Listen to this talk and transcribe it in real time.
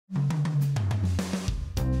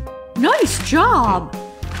Nice job!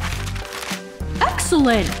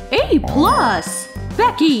 Excellent! A+!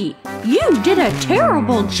 Becky, you did a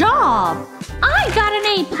terrible job! I got an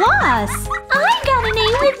A+! I got an A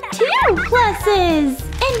with 2 pluses!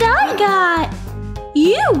 And I got…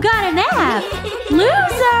 You got an F!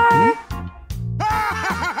 Loser!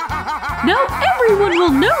 Now everyone will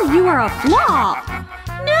know you are a flop!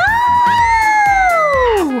 No!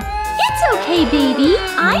 It's okay, baby.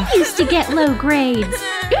 I used to get low grades.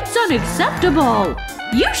 It's unacceptable!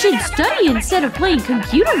 You should study instead of playing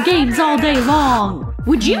computer games all day long!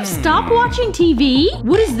 Would you stop watching TV?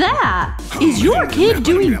 What is that? Is your kid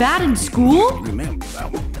doing bad in school?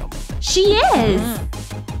 She is!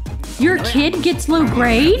 Your kid gets low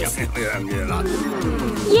grades?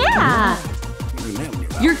 Yeah!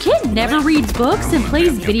 Your kid never reads books and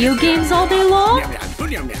plays video games all day long?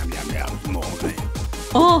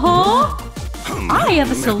 Uh-huh! I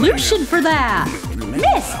have a solution for that!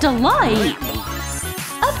 Miss Delight!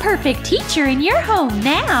 A perfect teacher in your home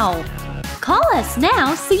now! Call us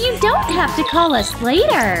now so you don't have to call us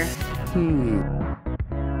later!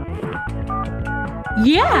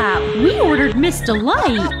 Yeah, we ordered Miss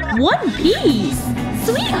Delight 1 piece!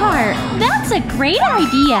 Sweetheart, that's a great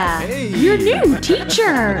idea! Your new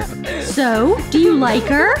teacher! So, do you like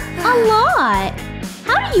her? A lot!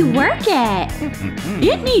 How do you work it?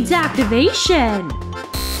 It needs activation!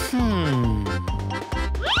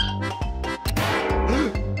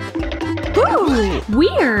 Ooh,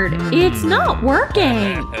 weird! It's not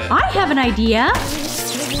working! I have an idea!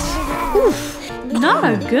 Oof! Not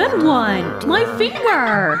a good one! My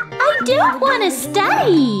finger! I don't want to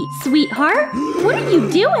study! Sweetheart, what are you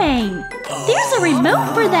doing? There's a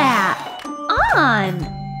remote for that! On!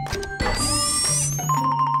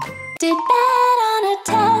 Did bad on a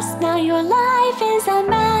test, now your life is a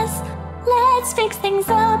mess. Let's fix things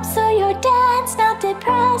up so your dad's not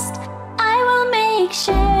depressed. I will make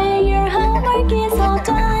sure your homework is all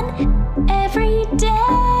done every day.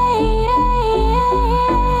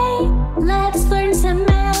 Let's learn some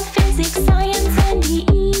math, physics, science, and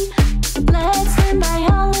PE. Let's learn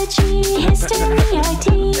biology, history, IT.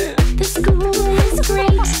 The school is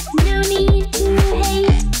great, no need to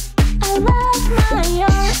hate. I love my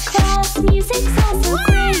art class, music's also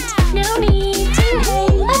great. No need to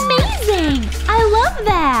hate. Amazing! I love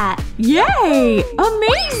that! Yay!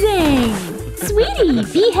 Amazing! Sweetie,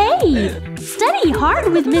 behave! Study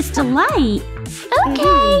hard with Miss Delight.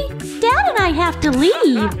 Okay, Dad and I have to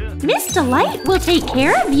leave. Miss Delight will take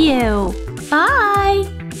care of you. Bye!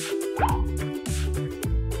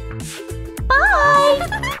 Bye!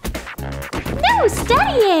 No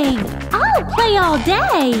studying! I'll play all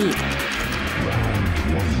day!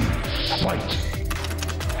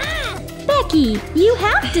 Becky, you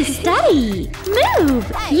have to study! Move!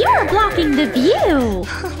 You are blocking the view!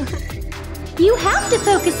 You have to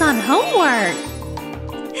focus on homework!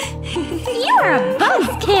 You are a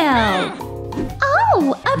buzzkill!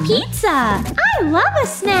 Oh, a pizza! I love a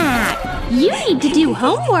snack! You need to do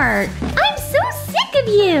homework! I'm so sick of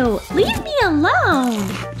you! Leave me alone!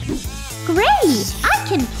 Great! I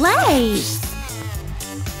can play!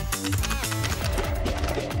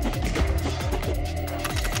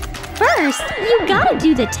 First, you gotta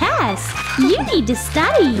do the test! You need to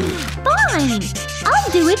study! Fine!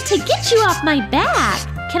 I'll do it to get you off my back!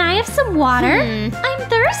 Can I have some water? I'm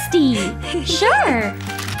thirsty! Sure!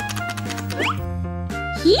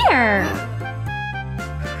 Here!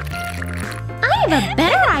 I have a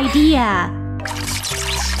better idea!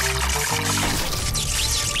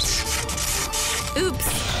 Oops!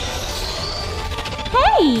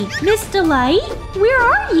 Hey, Miss Delight! Where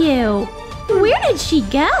are you? Where did she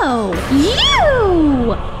go?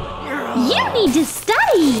 You! You need to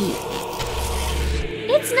study!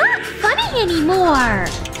 It's not funny anymore!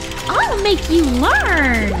 I'll make you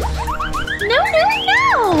learn! No, no,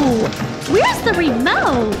 no! Where's the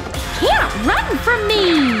remote? Can't run from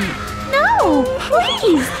me! No!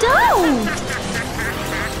 Please don't!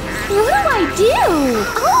 What do I do?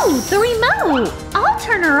 Oh, the remote! I'll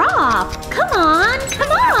turn her off! Come on,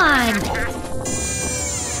 come on!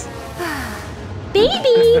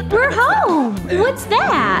 Baby, we're home! What's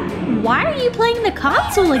that? Why are you playing the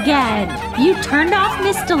console again? You turned off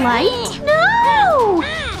Miss Delight? No!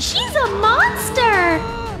 She's a monster!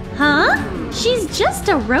 Huh? She's just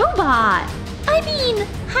a robot! I mean,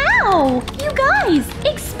 how? You guys,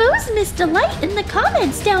 expose Miss Delight in the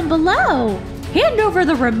comments down below! Hand over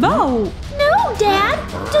the remote! No, Dad!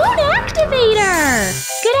 Don't activate her!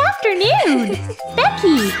 Good afternoon!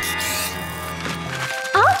 Becky!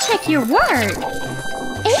 I'll check your work!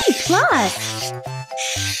 A+!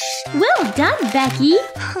 Well done, Becky!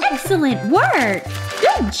 Excellent work!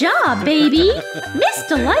 Good job, baby! Miss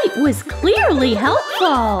Delight was clearly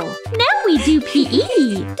helpful. Now we do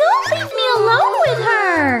PE. Don't leave me alone with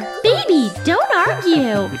her! Baby, don't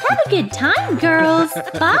argue. Have a good time, girls.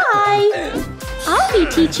 Bye! I'll be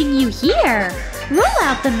teaching you here. Roll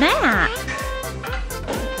out the mat.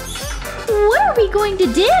 What are we going to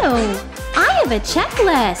do? I have a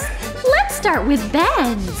checklist. Let's start with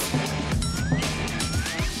bends.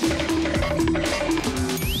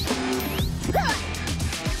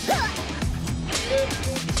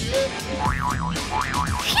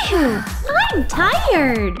 Phew, I'm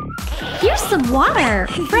tired. Here's some water.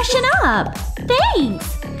 Freshen up.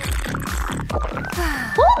 Thanks.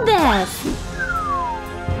 Hold this.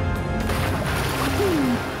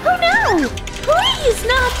 Oh no! Please,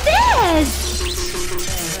 not this!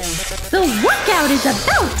 The workout is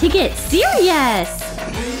about to get serious!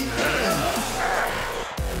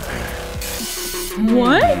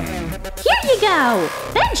 What? Here you go!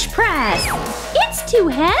 Bench press! It's too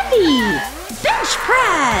heavy! Bench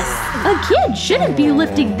press! A kid shouldn't be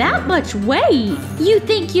lifting that much weight. You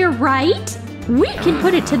think you're right? We can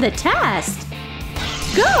put it to the test.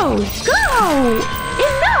 Go! Go!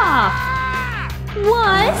 Enough!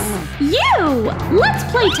 Was You! Let's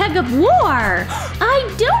play tug of war!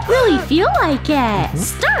 I don't really feel like it.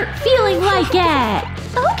 Start feeling like it!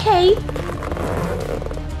 Okay.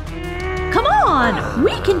 Come on!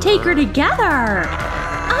 We can take her together!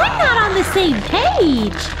 I'm not on the same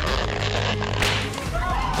page.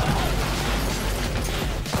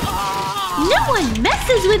 No one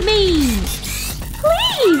messes with me!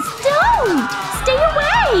 Please, don't! Stay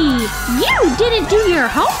away! You didn't do your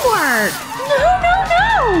homework!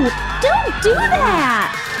 No! Don't do that!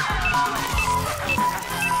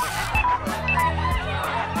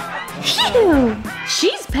 Phew!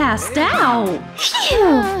 She's passed out!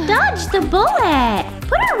 Phew! Dodge the bullet!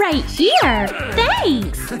 Put her right here!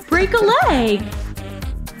 Thanks! Break a leg!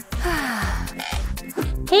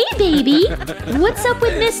 Hey, baby! What's up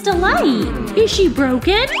with Miss Delight? Is she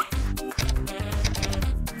broken?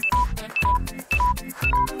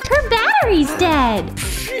 Her battery's dead!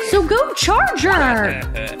 So go charge her!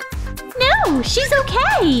 No, she's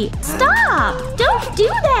okay! Stop! Don't do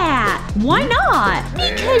that! Why not?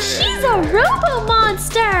 Because she's a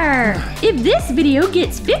robo-monster! If this video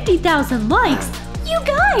gets 50,000 likes, You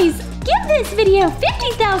guys, give this video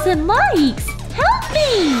 50,000 likes! Help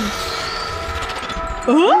me!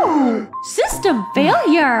 oh! System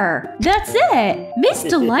failure! That's it! Miss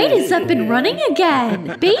Delight is up and running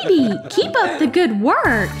again! Baby, keep up the good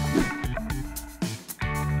work!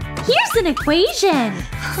 Here's an equation.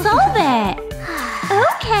 Solve it.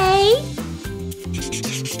 Okay.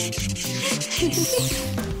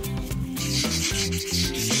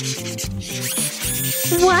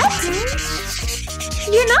 What?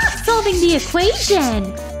 You're not solving the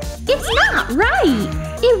equation. It's not right.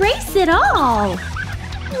 Erase it all.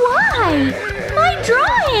 Why? My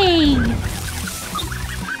drawing.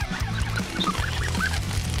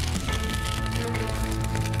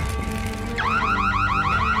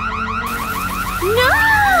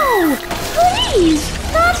 No! Please!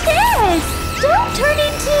 Not this! Don't turn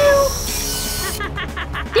into…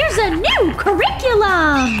 There's a new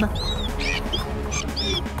curriculum!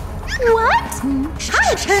 What? How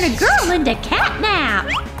to turn a girl into catnap!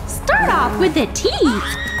 Start off with the teeth!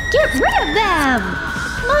 Get rid of them!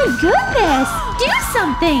 My goodness! Do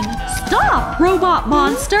something! Stop, robot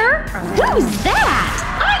monster! Who's that?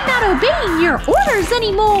 I'm not obeying your orders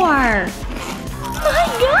anymore! My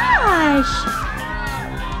gosh!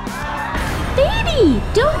 Baby,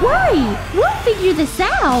 don't worry. We'll figure this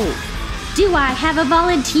out. Do I have a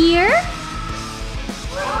volunteer?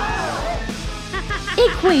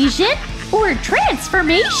 Equation or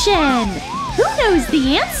transformation? Who knows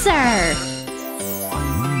the answer?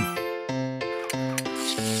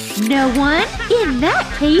 No one? In that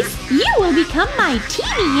case, you will become my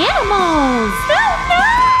teeny animals.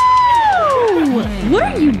 No! What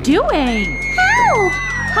are you doing? Help!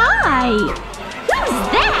 Hi!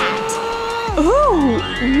 Who's that? Oh,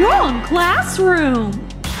 wrong classroom!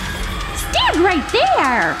 Stand right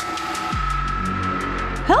there!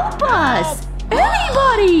 Help us!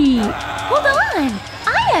 Anybody! Hold on!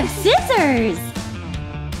 I have scissors!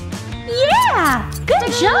 Yeah!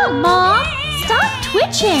 Good job, Mom! Stop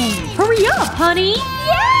twitching! Hurry up, honey!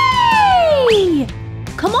 Yay!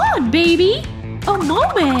 Come on, baby! A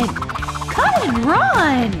moment! Cut and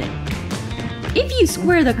run! If you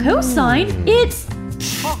square the cosine, it's…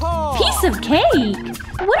 piece of cake!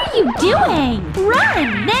 What are you doing?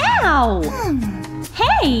 Run, now!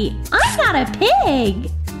 Hey, I'm not a pig!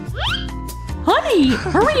 Honey,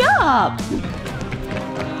 hurry up!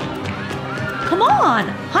 Come on,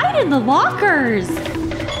 hide in the lockers.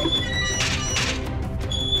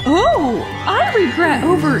 Oh, I regret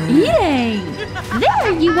overeating.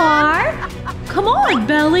 There you are. Come on,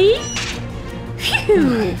 Belly.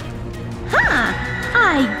 Phew. Huh,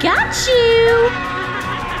 I got you.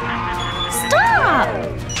 Stop.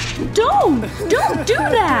 Don't do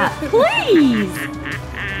that, please.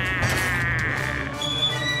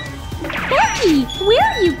 Becky, where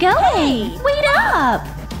are you going? Wait up.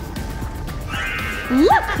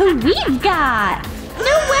 Look who we've got.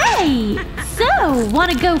 No way. So,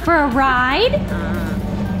 wanna go for a ride?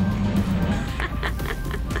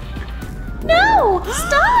 No,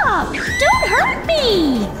 stop. Don't hurt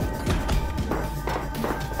me.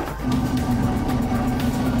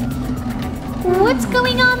 What's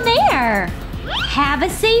going on there? Have a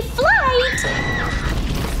safe flight!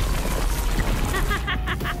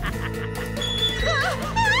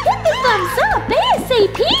 Hit the thumbs up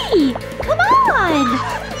ASAP! Come on!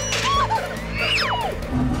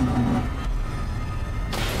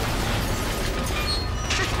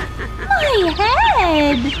 My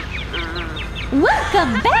head!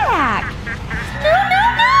 Welcome back!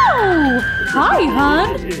 No! Hi, hon.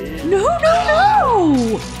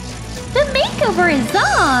 No! The makeover is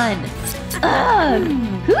on! Ugh!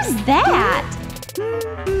 Who's that?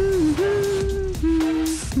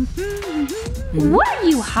 What are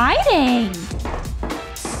you hiding?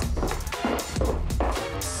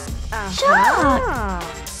 Shocked!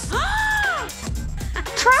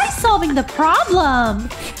 Try solving the problem!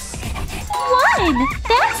 1!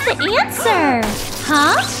 That's the answer!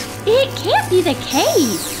 Huh? It can't be the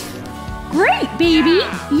case! Great, baby!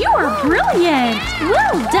 You are brilliant!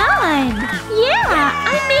 Well done! Yeah,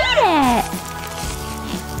 I made it!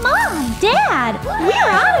 Mom, Dad, we're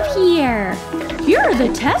out of here! Here are the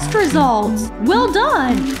test results! Well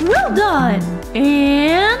done!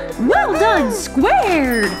 And well done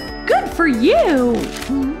squared! Good for you!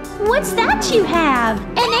 What's that you have?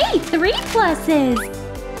 An A, 3 pluses!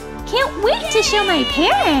 Can't wait to show my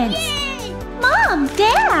parents! Mom,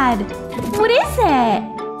 Dad! What is it?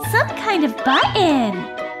 Some kind of button.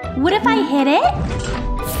 What if I hit it?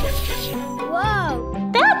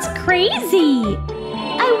 Whoa! That's crazy!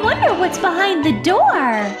 I wonder what's behind the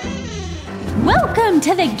door. Welcome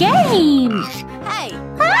to the game! Hey!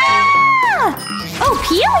 Ah!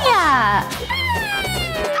 Ophelia!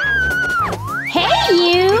 Hey,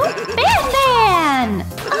 you! Ban!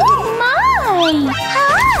 Oh my!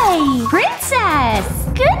 Hi! Princess!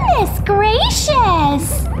 Goodness gracious!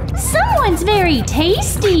 Someone's very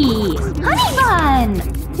tasty! Honey Bun!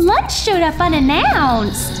 Lunch showed up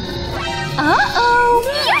unannounced! Uh-oh!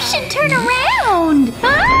 You should turn around!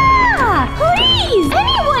 Ah! Please!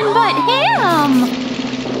 Anyone but him!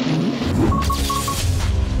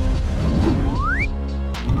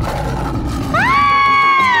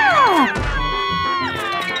 Ah!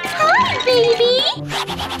 Hi, baby!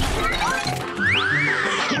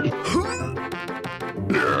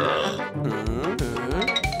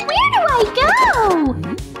 Where do I go?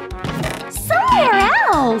 Somewhere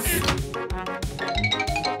else!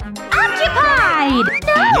 Occupied!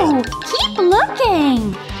 No! Keep looking!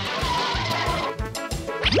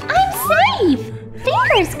 I'm safe!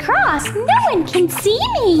 Fingers crossed no one can see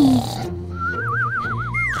me!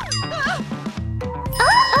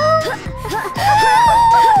 Uh-oh!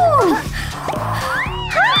 Oh!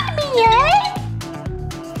 Hide me, Ed!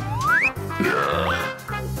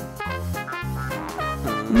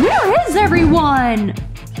 Where is everyone?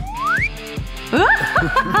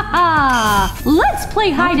 Let's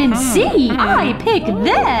play hide and seek! I pick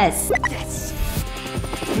this!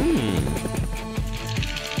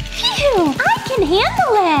 Phew! I can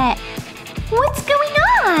handle it! What's going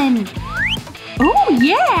on? Oh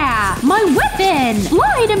yeah! My weapon!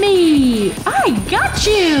 Fly to me! I got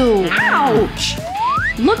you! Ouch!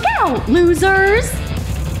 Look out, losers!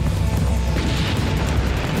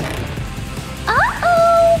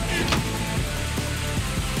 Uh-oh!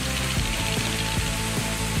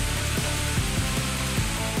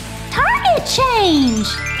 Target change!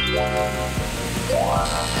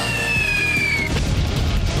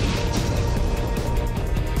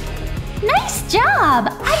 Nice job!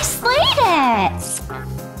 I slayed it!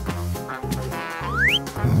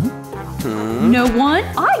 No one?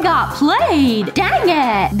 I got played! Dang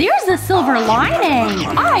it! There's a silver lining!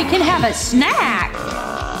 I can have a snack!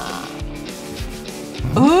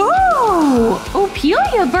 Ooh!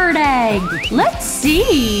 Ophelia bird egg! Let's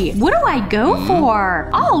see! What do I go for?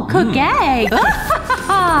 I'll cook egg!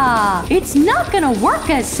 It's not gonna work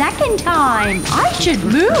a second time! I should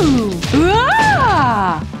move!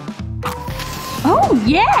 Ah! Oh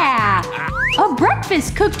yeah! A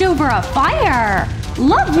breakfast cooked over a fire!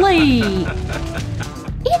 Lovely!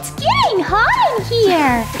 It's getting hot in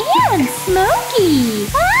here! And smoky!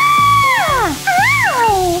 Ah!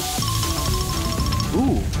 Ow!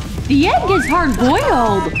 Ooh. The egg is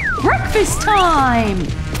hard-boiled! Breakfast time!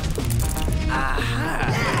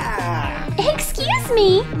 Excuse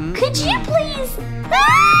me, could you please…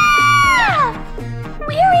 Ah!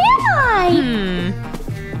 Where am I?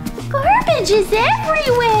 Garbage is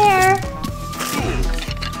everywhere!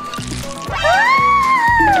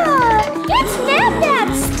 Ah! It's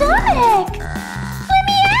Nap-Nap's stomach! Let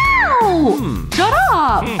me out! Shut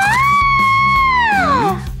up! Ah!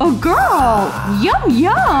 A girl! Yum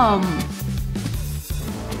yum!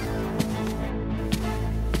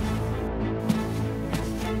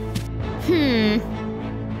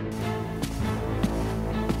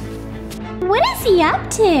 What is he up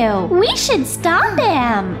to? We should stop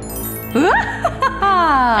him!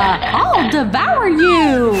 I'll devour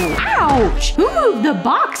you! Ouch! Who moved the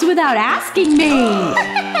box without asking me?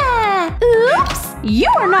 Oops!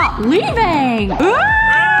 You are not leaving!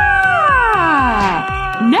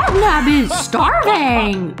 Nab is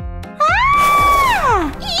starving!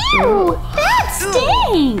 Ah! Ew! That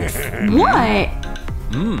stinks! What?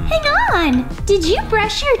 Hang on! Did you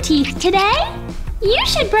brush your teeth today? You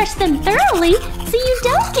should brush them thoroughly so you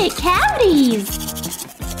don't get cavities!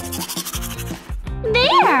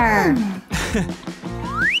 There!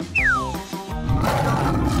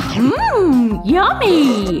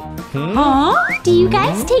 Yummy! Huh? Do you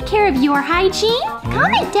guys take care of your hygiene?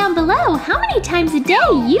 Comment down below how many times a day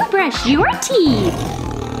you brush your teeth!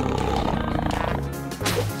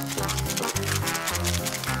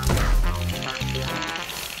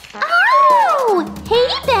 Oh! Hey,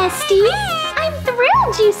 bestie! I'm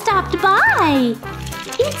thrilled you stopped by!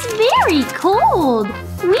 It's very cold!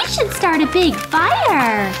 We should start a big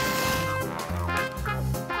fire!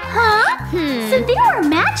 Huh? So there were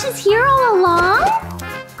matches here all along?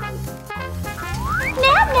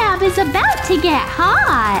 Nab is about to get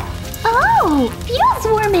hot! Oh! Feels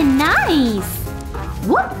warm and nice!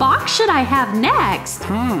 What box should I have next?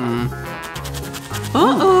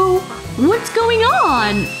 Uh-oh! What's going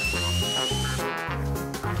on?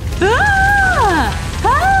 Ah!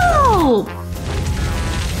 Help!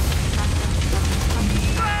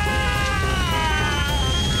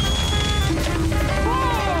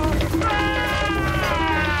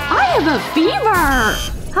 I have a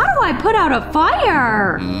fever! How do I put out a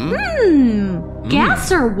fire?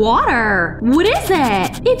 Gas or water? What is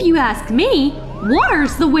it? If you ask me,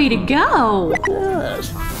 water's the way to go.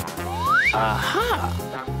 Yes. Aha!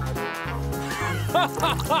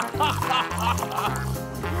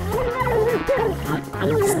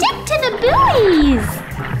 Stick to the buoys!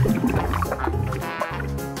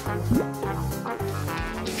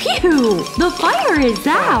 Phew! The fire is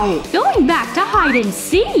out! Going back to hide and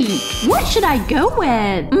seek! What should I go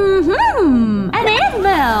with? An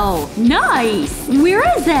anvil! Nice! Where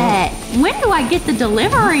is it? When do I get the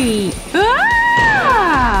delivery?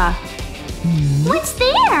 Ah! What's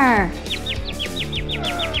there?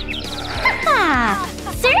 Haha!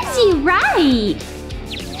 Serves you right!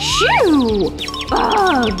 Shoo!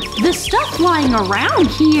 Ugh! The stuff flying around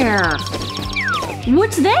here!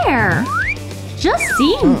 What's there? Just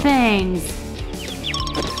seeing things!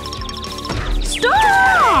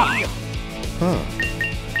 Stop!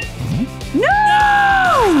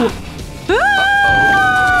 No!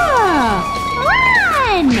 Ah!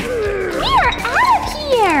 Run! We're out of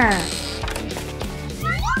here!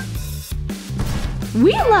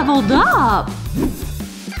 We leveled up!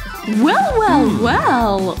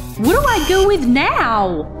 Well! What do I go with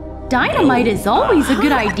now? Dynamite is always a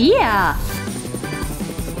good idea!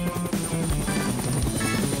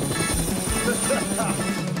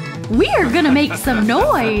 We're gonna make some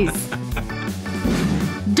noise!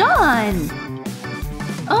 Done!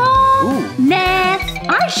 Oh, nah!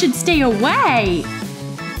 I should stay away!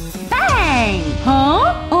 Bang!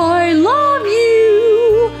 Huh? I love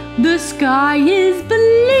you! The sky is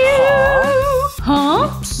blue! Huh?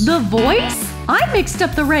 The voice? I mixed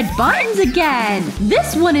up the red buttons again!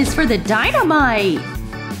 This one is for the dynamite!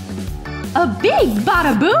 A big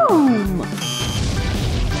bada boom!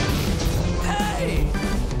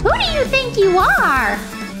 Who do you think you are?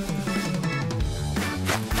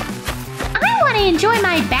 I want to enjoy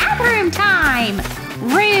my bathroom time!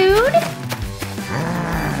 Rude!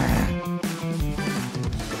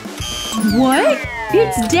 What?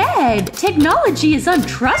 It's dead! Technology is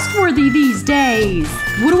untrustworthy these days!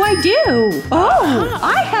 What do I do? Oh!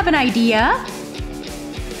 I have an idea!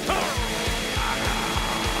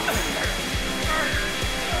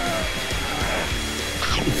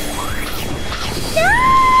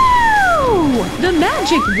 The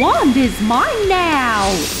magic wand is mine now!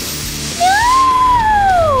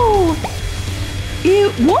 No!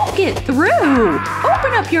 It won't get through!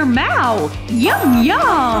 Open up your mouth! Yum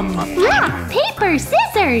yum! Rock, paper,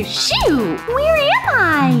 scissors, shoot! Where am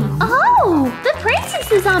I? Oh, the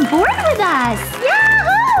princess is on board with us!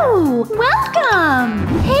 Yahoo! Welcome!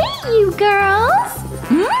 Hey, you girls!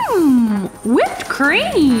 Mmm! Whipped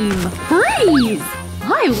cream! Freeze!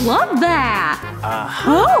 I love that!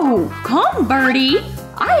 Oh, come, Birdie!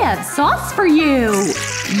 I have sauce for you!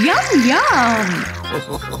 Yum yum!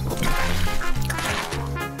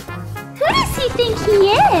 Who does he think he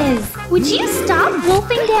is? Would you stop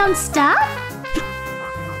wolfing down stuff?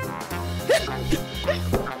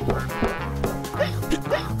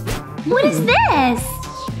 What is this?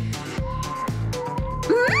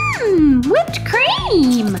 Mmm, whipped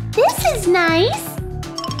cream! This is nice!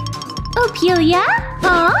 Ophelia?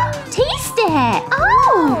 Huh? Taste it!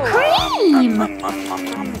 Oh, cream!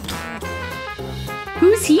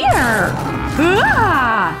 Who's here?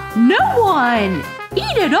 Ah! No one!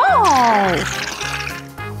 Eat it all!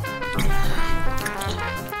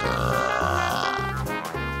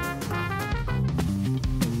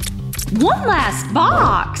 One last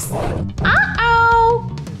box!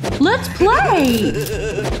 Uh-oh! Let's play!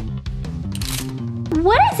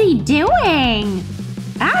 What is he doing?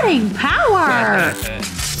 Adding power!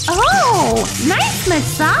 Oh, nice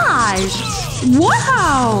massage!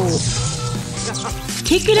 Wow!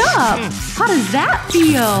 Kick it up! How does that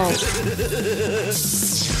feel?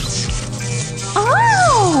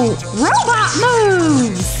 Oh! Robot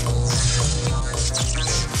moves!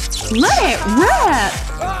 Let it rip!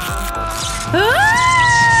 Ah!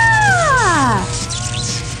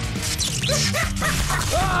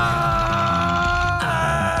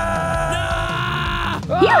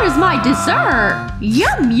 Here is my dessert!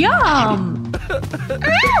 Yum yum!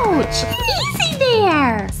 Ouch! Easy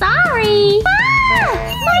there! Sorry! Ah!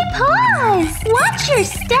 My paws! Watch your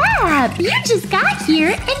step! You just got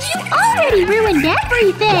here and you already ruined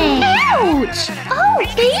everything! Ouch! Oh,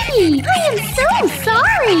 baby! I am so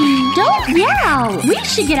sorry! Don't yell! We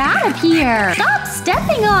should get out of here! Stop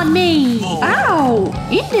stepping on me! Ow!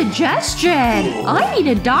 Indigestion! I need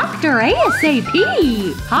a doctor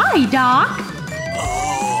ASAP! Hi, Doc!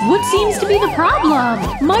 What seems to be the problem?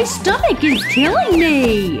 My stomach is killing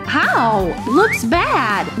me! How? Looks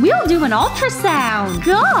bad! We'll do an ultrasound!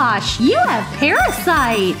 Gosh! You have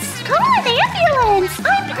parasites! Call an ambulance!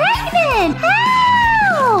 I'm pregnant!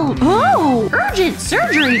 Help! Oh! Urgent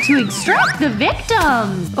surgery to extract the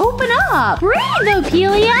victims! Open up! Breathe,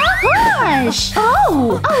 Ophelia! Push!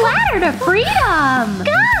 Oh! A ladder to freedom!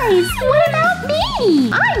 Guys, what about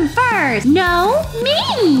me? I'm first! No!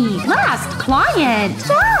 Me! Last client!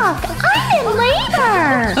 Doc, I'm in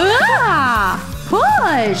labor! Ah!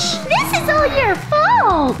 Push! This is all your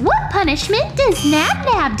fault! What punishment does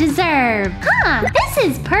Nab deserve? Huh, this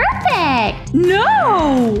is perfect!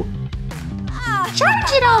 No!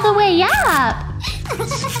 Charge it all the way up!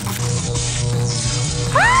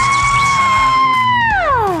 Ah!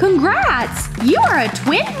 Congrats! You are a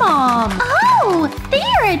twin mom! Oh, they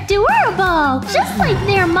are adorable! Just like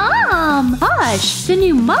their mom! Hush! The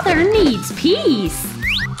new mother needs peace!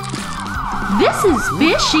 This is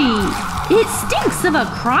fishy! It stinks of a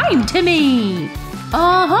crime to me!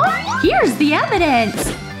 Uh-huh! Here's the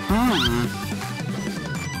evidence!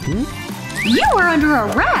 You are under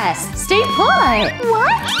arrest! Stay put!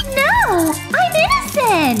 What? No! I'm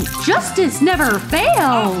innocent! Justice never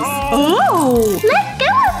fails! Oh! Let go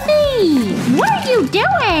of me! What are you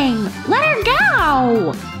doing? Let her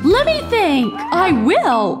go! Let me think! I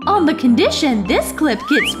will! On the condition this clip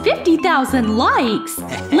gets 50,000 likes!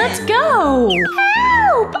 Let's go!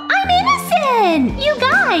 Help! I'm innocent! You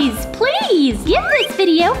guys, please give this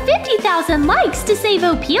video 50,000 likes to save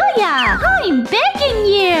Ophelia! I'm begging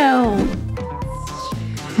you!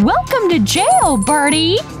 Welcome to jail,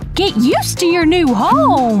 Birdie! Get used to your new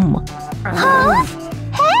home! Huh?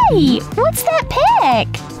 Hey! What's that pic?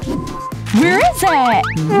 Where is it?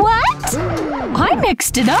 What? I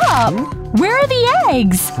mixed it up! Where are the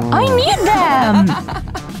eggs? I need them!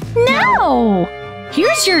 No!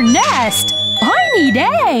 Here's your nest! I need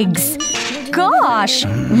eggs! Gosh!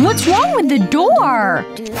 What's wrong with the door?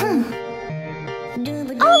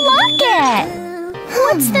 Unlock it!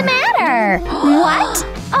 What's the matter? What?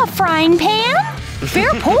 A frying pan?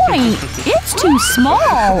 Fair point! It's too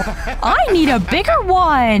small! I need a bigger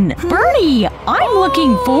one! Birdie, I'm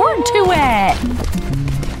looking forward to it!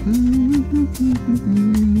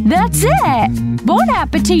 That's it! Bon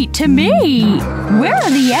appetit to me! Where are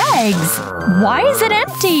the eggs? Why is it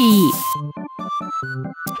empty?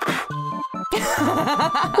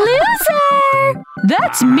 Loser!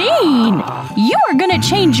 That's mean! You are gonna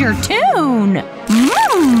change your tune!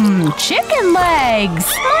 Mmm, chicken legs!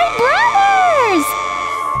 My brothers!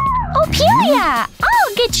 Ophelia,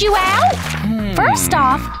 I'll get you out! First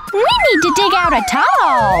off, we need to dig out a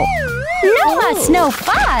tunnel! No muss, no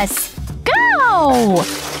fuss! Go!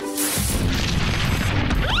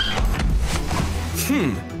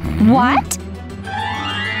 What?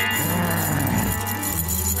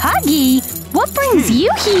 Huggy, what brings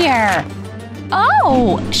you here?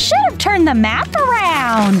 Oh, should have turned the map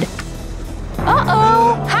around.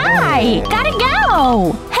 Uh-oh, hi, gotta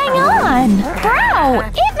go. Hang on, bro,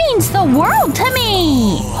 it means the world to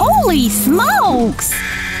me. Holy smokes.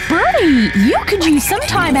 Birdie, you could use some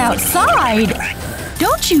time outside.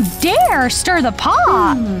 Don't you dare stir the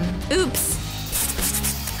pot. Oops.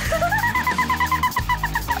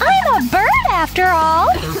 I'm a bird after all.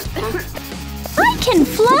 I can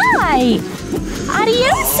fly.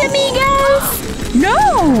 Adios, amigos.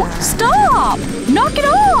 No, stop. Knock it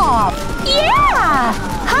off. Yeah,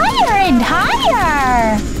 higher and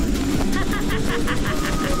higher.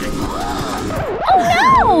 Oh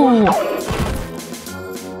no!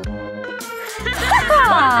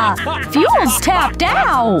 Ha! Fuel's tapped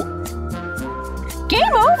out.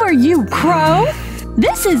 Game over, you crow.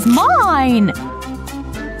 This is mine.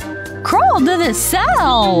 Crawl to the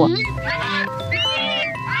cell.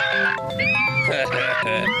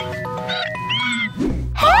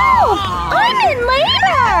 Help! I'm in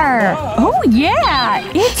labor! Oh yeah,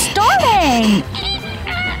 it's starting.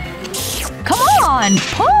 Come on,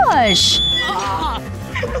 push.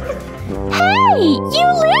 Hey, you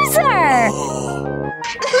loser!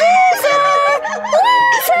 Loser!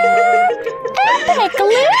 Loser! Epic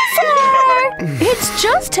loser! It's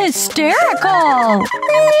just hysterical.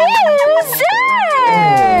 Loser!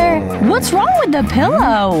 What's wrong with the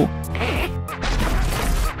pillow?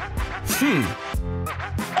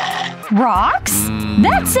 Rocks?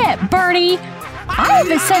 That's it, Bertie. I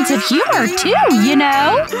have a sense of humor too, you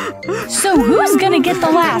know? So who's gonna get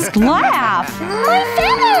the last laugh? My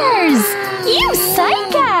feathers! You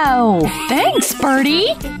psycho! Thanks,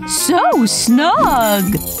 Bertie. So snug.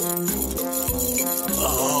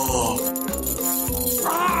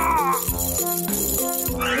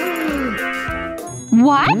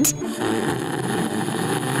 What?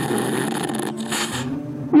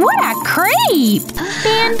 What a creep!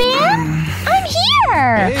 Ban Ban, I'm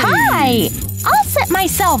here! Hi! I'll set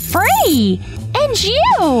myself free! And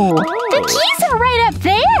you! The keys are right up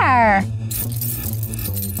there!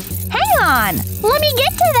 Hang on! Let me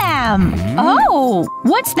get to them! Oh,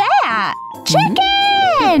 what's that?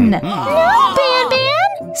 Chicken! No, Ban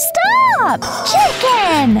Ban! Stop!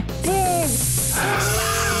 Chicken!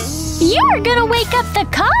 You're gonna wake up the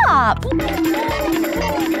cop!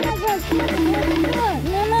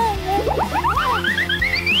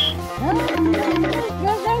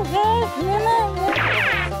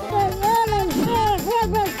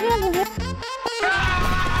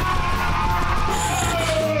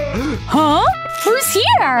 Huh? Who's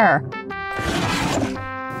here?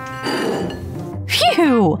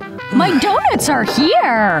 Phew! My donuts are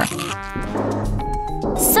here!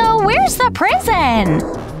 So where's the prison?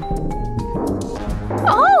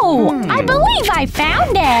 Oh, I believe I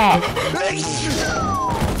found it!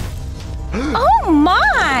 Oh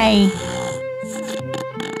my!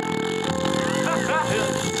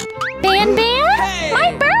 Ban Ban?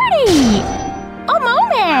 My birdie! A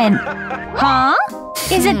moment! Huh?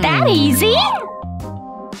 Is it that easy?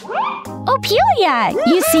 Ophelia,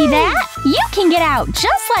 you see that? You can get out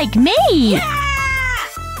just like me!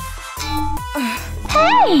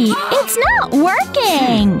 Hey, it's not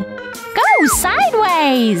working! Go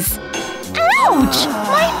sideways! Ouch!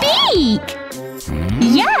 My beak!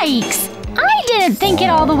 Yikes! I didn't think it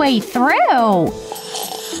all the way through!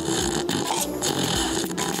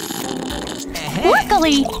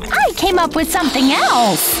 Luckily, I came up with something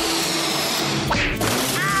else!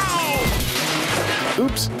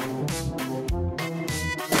 Oops.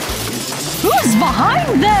 Who's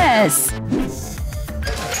behind this?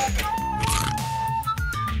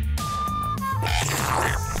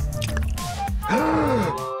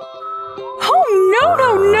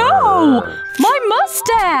 Oh, no! My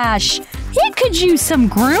mustache! It could use some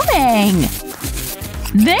grooming!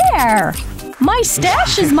 There! My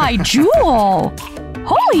stash is my jewel!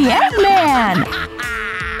 Holy Eggman!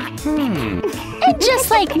 And just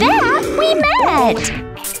like that, we met!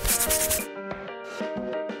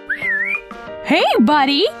 Hey,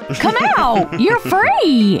 buddy! Come out! You're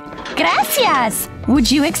free! Gracias! Would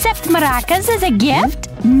you accept maracas as a gift?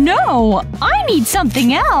 No! I need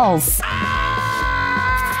something else!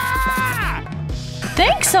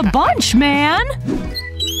 Thanks a bunch, man!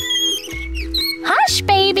 Hush,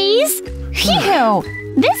 babies! Phew!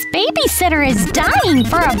 This babysitter is dying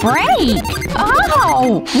for a break!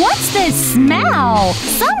 Oh! What's this smell?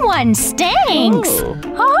 Someone stinks!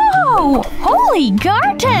 Oh! Holy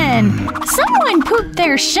garden! Someone pooped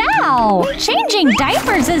their shell! Changing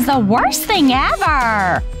diapers is the worst thing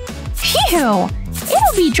ever! Phew!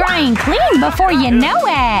 It'll be dry and clean before you know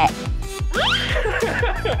it!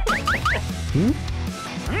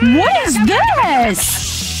 What is this?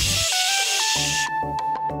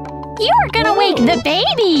 You're gonna wake the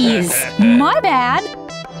babies! My bad.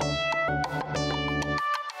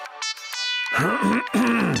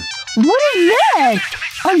 What is this?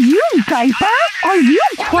 A used diaper? Are you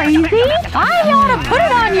crazy? I ought to put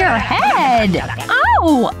it on your head!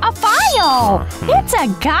 Oh, a file! It's a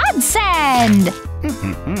godsend!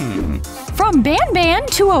 From Ban Ban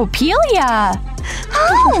to Opelia.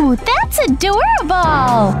 Oh, that's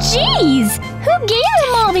adorable! Jeez! Who gave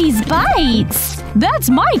him all these bites? That's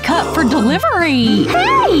my cut for delivery.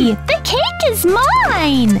 Hey! The cake is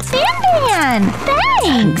mine! Ban Ban!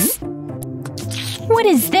 Thanks! What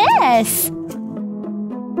is this?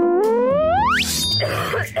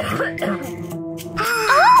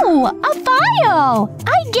 Oh! A file!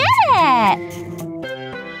 I get it!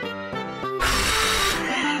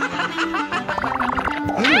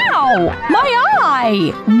 Ow! My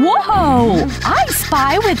eye! Whoa! I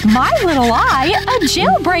spy with my little eye a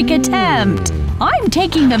jailbreak attempt! I'm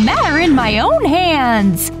taking the matter in my own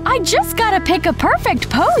hands! I just gotta pick a perfect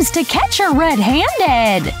pose to catch her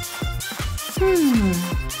red-handed!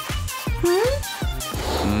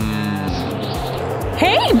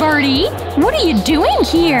 Hey, Birdie! What are you doing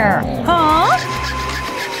here? Huh?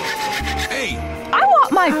 Hey! I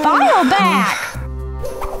want my file back!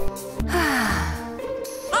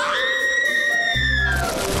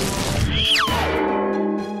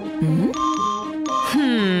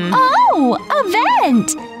 Oh! A vent!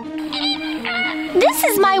 This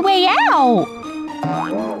is my way out!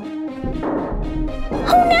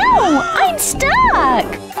 Oh no! I'm stuck!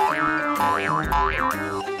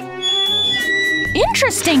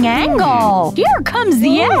 Interesting angle! Here comes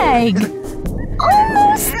the egg!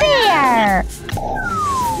 Almost there!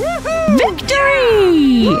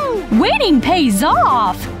 Victory! Waiting pays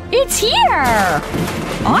off! It's here!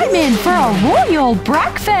 I'm in for a royal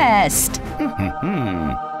breakfast!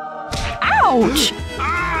 Ouch!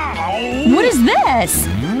 What is this?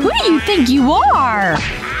 Who do you think you are?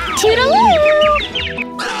 Toodaloo!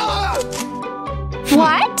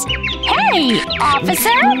 What? Hey, officer!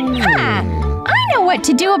 Huh! I know what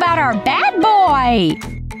to do about our bad boy!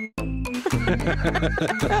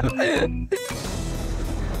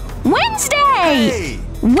 Wednesday! Hey!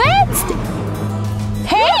 Wednesday!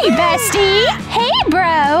 Hey, bestie! Hey,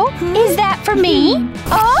 bro! Is that for me?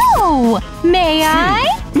 Oh! May I?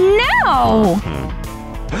 No!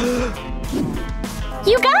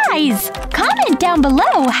 You guys, comment down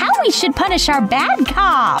below how we should punish our bad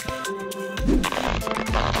cop!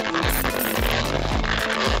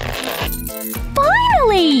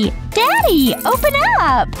 Finally! Daddy, open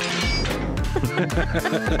up!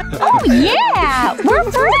 Oh yeah! We're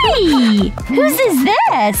free! Whose is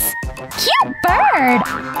this? Cute bird!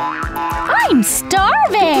 I'm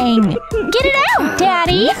starving! Get it out,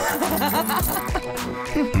 Daddy!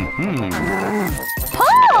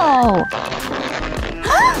 Pull!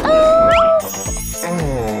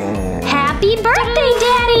 Happy birthday,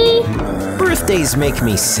 Daddy! Birthdays make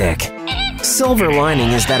me sick. Silver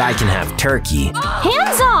lining is that I can have turkey.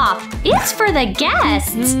 Hands off! It's for the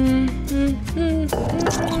guests!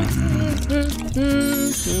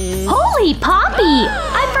 Holy Poppy!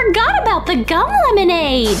 I forgot about the gum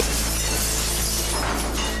lemonade!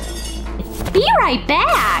 Be right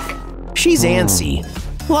back! She's antsy.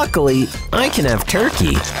 Luckily, I can have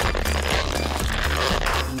turkey.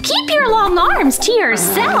 Keep your long arms to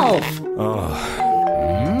yourself!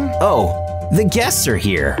 Oh, the guests are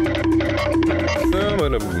here.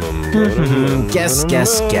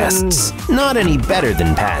 Guests. Not any better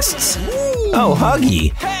than pests. Oh,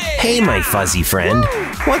 Huggy. Hey, my fuzzy friend.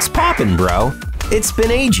 What's poppin', bro? It's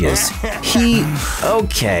been ages.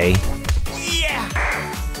 Okay.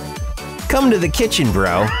 Come to the kitchen,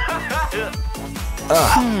 bro.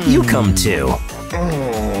 You come too.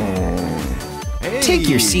 Take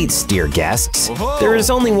your seats, dear guests. There is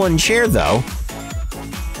only one chair, though.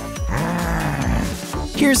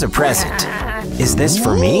 Here's a present. Is this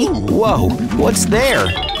for me? Whoa, what's there?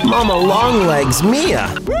 Mama Longlegs Mia!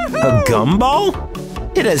 A gumball?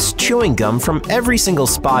 It has chewing gum from every single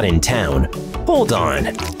spot in town. Hold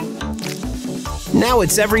on. Now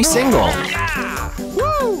it's every single.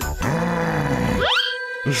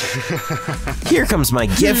 Here comes my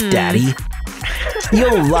gift, Daddy.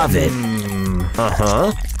 You'll love it.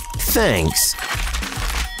 Uh-huh. Thanks.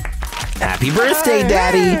 Happy birthday,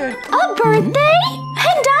 Daddy. A birthday?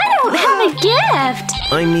 And I don't have a gift.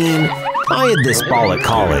 I mean, I had this ball at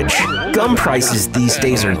college. Gum prices these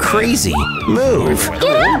days are crazy. Move.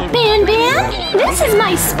 Get up, Ban Ban. This is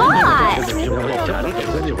my spot.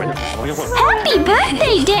 Happy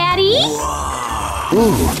birthday, Daddy.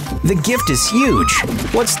 Ooh, the gift is huge.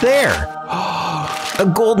 What's there? A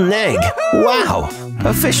golden egg. Wow,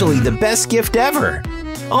 officially the best gift ever.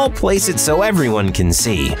 I'll place it so everyone can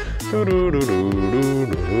see.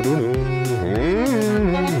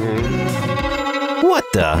 What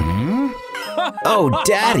the? Oh,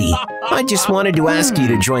 Daddy, I just wanted to ask you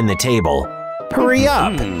to join the table. Hurry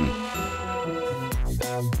up.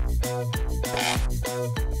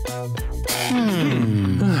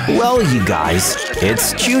 Well, you guys,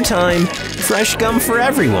 it's chew time. Fresh gum for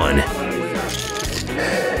everyone.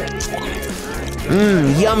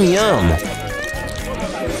 Yum yum.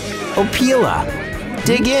 Opila,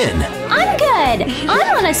 dig in. I'm good.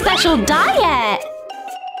 I'm on a special diet.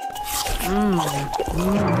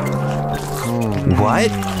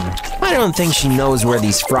 What? I don't think she knows where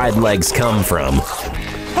these fried legs come from.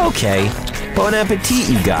 Okay, bon appetit,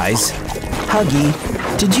 you guys. Huggy,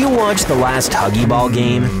 did you watch the last Huggy Ball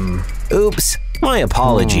game? Oops, my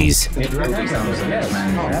apologies.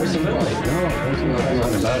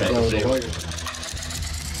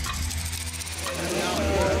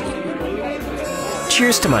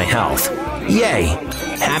 Cheers to my health. Yay!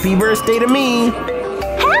 Happy birthday to me!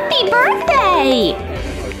 Happy birthday!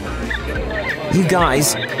 You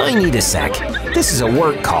guys, I need a sec. This is a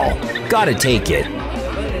work call. Gotta take it.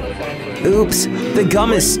 Oops, the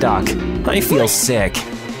gum is stuck. I feel sick.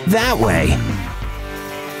 That way.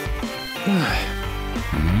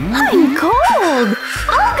 I'm cold.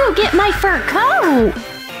 I'll go get my fur coat.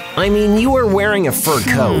 I mean, you were wearing a fur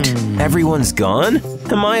coat. Everyone's gone?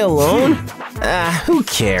 Am I alone? Who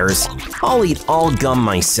cares? I'll eat all gum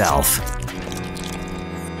myself.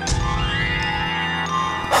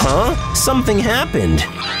 Huh? Something happened.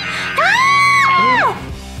 Ah!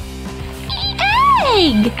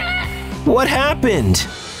 Egg! What happened?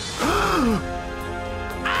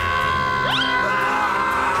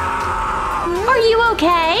 Are you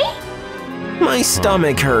okay? My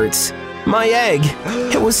stomach hurts. My egg.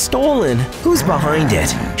 It was stolen. Who's behind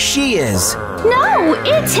it? She is. No,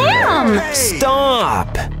 it's him!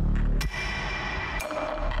 Stop!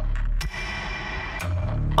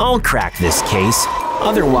 I'll crack this case.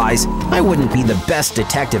 Otherwise, I wouldn't be the best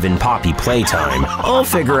detective in Poppy Playtime. I'll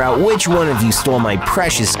figure out which one of you stole my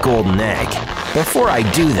precious golden egg. Before I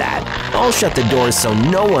do that, I'll shut the doors so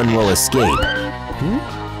no one will escape.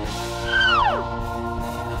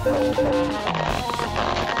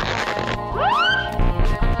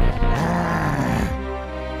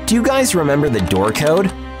 Do you guys remember the door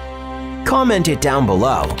code? Comment it down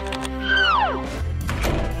below.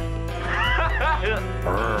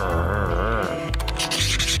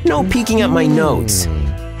 No peeking at my notes.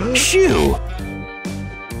 Shoo!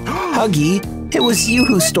 Huggy, it was you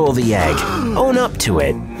who stole the egg. Own up to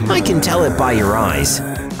it. I can tell it by your eyes.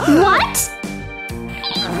 What?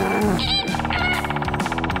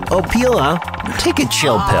 Opila, take a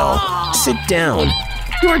chill pill. Sit down.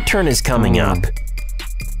 Your turn is coming up.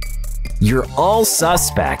 You're all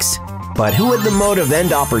suspects, but who had the motive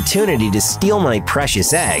and opportunity to steal my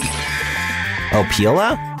precious egg?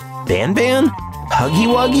 Opila? Ban Ban? Huggy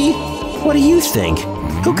Wuggy? What do you think?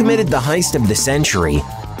 Who committed the heist of the century?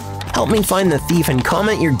 Help me find the thief and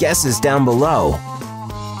comment your guesses down below.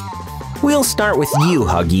 We'll start with you,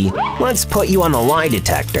 Huggy. Let's put you on the lie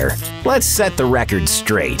detector. Let's set the record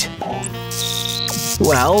straight.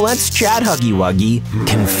 Well, let's chat, Huggy Wuggy.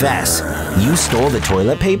 Confess, you stole the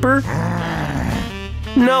toilet paper?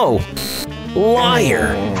 No.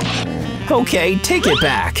 Liar. Okay, take it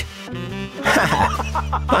back.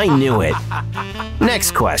 I knew it.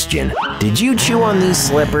 Next question. Did you chew on these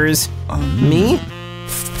slippers? Me?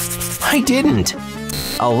 I didn't.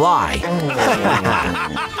 A lie.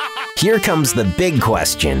 Here comes the big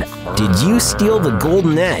question. Did you steal the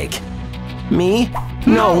golden egg? Me?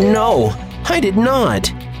 No, I did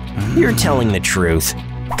not. You're telling the truth.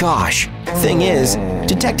 Gosh, thing is,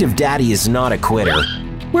 Detective Daddy is not a quitter.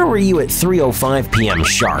 Where were you at 3:05 p.m.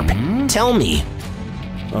 sharp? Tell me.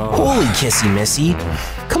 Holy kissy missy.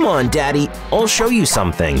 Come on, Daddy, I'll show you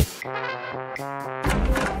something.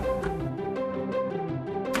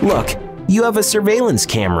 Look, you have a surveillance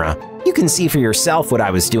camera. You can see for yourself what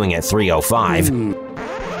I was doing at 3:05.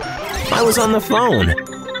 I was on the phone.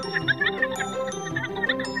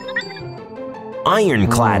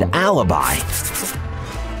 ironclad alibi.